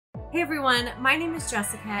Hey everyone, my name is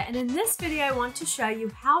Jessica, and in this video I want to show you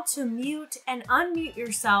how to mute and unmute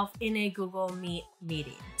yourself in a Google Meet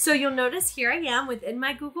meeting. So you'll notice here I am within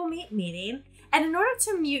my Google Meet meeting, and in order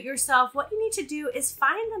to mute yourself, what you need to do is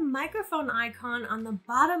find the microphone icon on the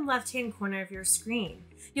bottom left-hand corner of your screen.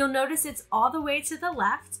 You'll notice it's all the way to the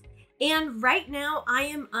left, and right now I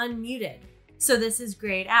am unmuted, so this is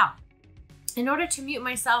grayed out. In order to mute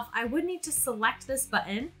myself, I would need to select this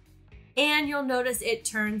button, and you'll notice it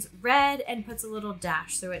turns red and puts a little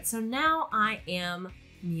dash through it. So now I am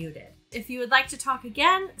muted. If you would like to talk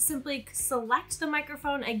again, simply select the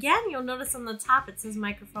microphone again. You'll notice on the top it says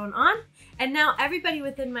microphone on. And now everybody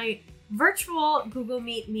within my virtual Google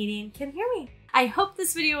Meet meeting can hear me. I hope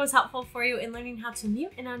this video was helpful for you in learning how to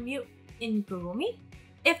mute and unmute in Google Meet.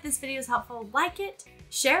 If this video is helpful, like it,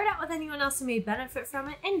 share it out with anyone else who may benefit from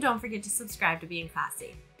it, and don't forget to subscribe to Being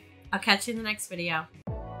Classy. I'll catch you in the next video.